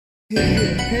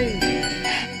Hey,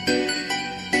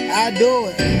 I do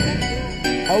it.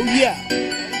 Oh yeah.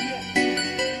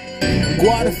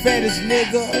 Guada fetish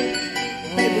nigga.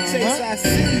 Paper chase, I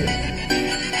see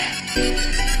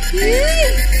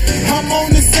it. I'm on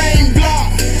the same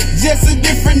block, just a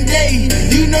different day.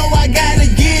 You know I gotta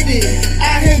get it.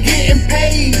 Out here getting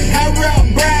paid. I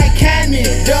rep Brad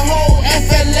Canyon, the whole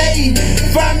FLA.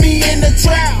 Find me in the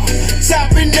trap,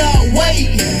 chopping up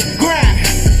weight. Grind,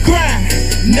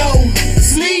 no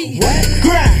sleep.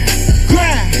 Grind,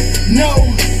 no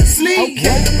sleep.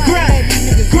 Grind,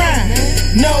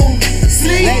 no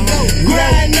sleep.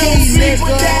 Grind, no sleep.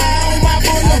 Down my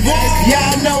boulevard.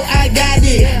 Y'all know I got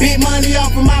it. Big money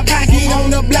off of my pocket. On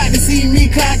the block to see me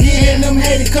clock it. And them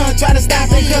haters come try to stop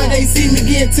it, cause they see me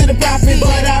get to the profit.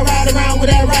 But I ride around with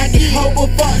that rocket. Hope a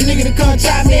fuck nigga to come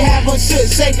try me. Have a shit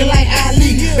shaking like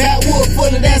Ali. Backwood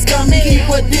full of that scummy. Keep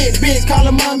a dick bitch, call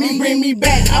her mommy. Bring me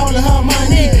back all of her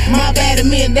money. My bad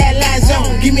admit that lies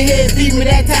on. Give me head, feed me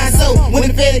that time so. When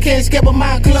the fed can't skip on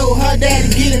my clothes. Her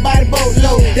daddy get it by the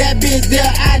boatload. That bitch there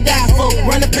I die for.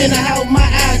 Run up in the house, my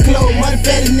eyes closed. Money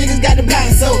fed niggas got the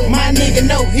block so. My nigga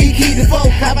know he keep the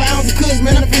folk. Pop an ounce of kush,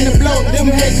 man, I'm finna blow.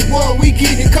 Them hedges, boy, we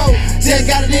keep it cold. Just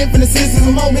got it in for the sisters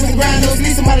and more. Mr. Grind, no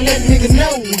sleep, somebody let the niggas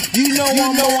know. You know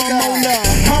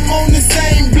I'm on the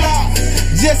same block,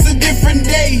 just a different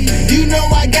day. You know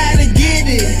I gotta get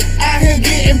it. Out here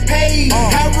getting paid.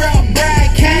 I rep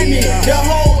Brad Canyon, the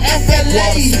whole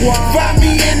FLA. Find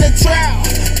me in the trap,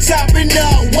 chopping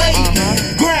up weight.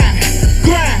 Grind,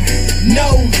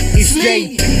 no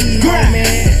sleep. Grind,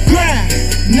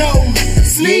 no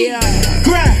sleep.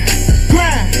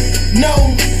 Grind,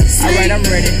 no sleep. Alright, I'm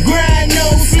ready. Grind, no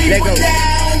sleep. Let go.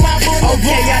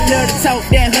 Okay, I love to talk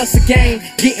that hustle game.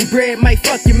 Getting bread might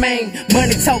fuck your main.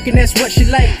 Money talking, that's what she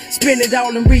like. Spend it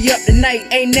all and re-up the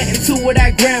night. Ain't nothing to what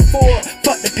I grind for.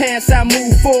 Fuck the pants, I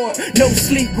move forward. No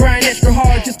sleep, grind extra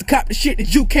hard just to cop the shit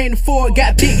that you can't afford.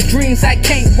 Got big dreams, I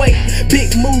can't wait.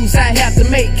 Big moves I have to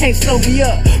make. Can't slow me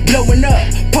up, blowing up,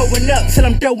 pulling up till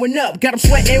I'm throwing up. Got them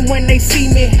sweating when they see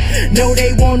me. Know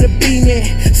they wanna be me.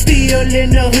 Still in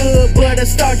the hood, but a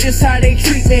star just how they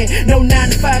treat me. No 9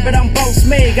 to 5, but I'm boss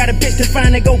man. Got a bitch to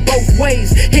find and go both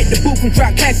ways. Hit the booth and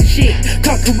drop classic shit.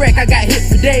 Come correct, I got hit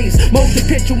for days. Motion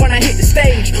picture when I hit the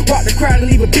stage. Rock the crowd and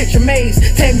leave a bitch amazed.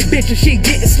 Tell me bitch and she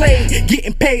getting slayed.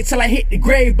 Getting paid till I hit the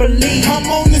grave, believe. I'm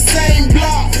on the same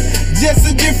block,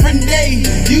 just a different day.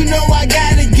 You know I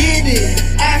gotta get it.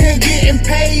 Out here getting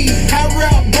paid. I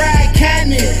rep Brad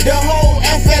Canyon, the whole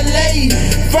FLA.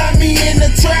 Find me in the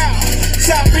trap,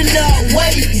 chopping up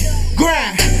weight.